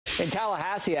In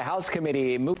Tallahassee, a House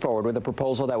committee moved forward with a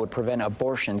proposal that would prevent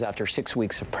abortions after 6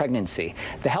 weeks of pregnancy.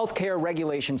 The Health Care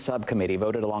Regulation Subcommittee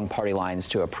voted along party lines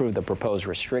to approve the proposed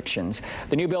restrictions.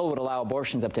 The new bill would allow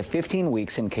abortions up to 15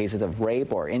 weeks in cases of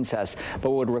rape or incest, but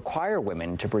would require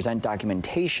women to present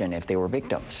documentation if they were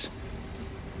victims.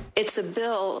 It's a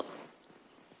bill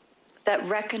that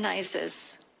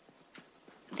recognizes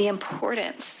the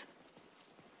importance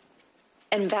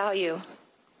and value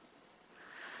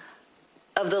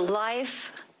of the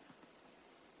life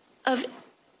of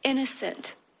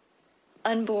innocent,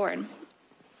 unborn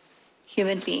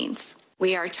human beings.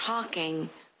 We are talking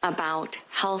about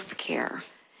health care,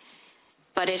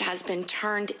 but it has been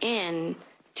turned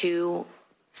into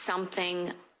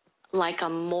something like a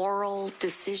moral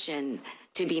decision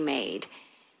to be made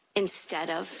instead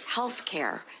of health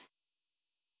care.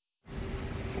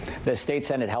 The State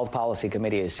Senate Health Policy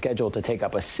Committee is scheduled to take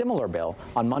up a similar bill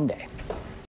on Monday.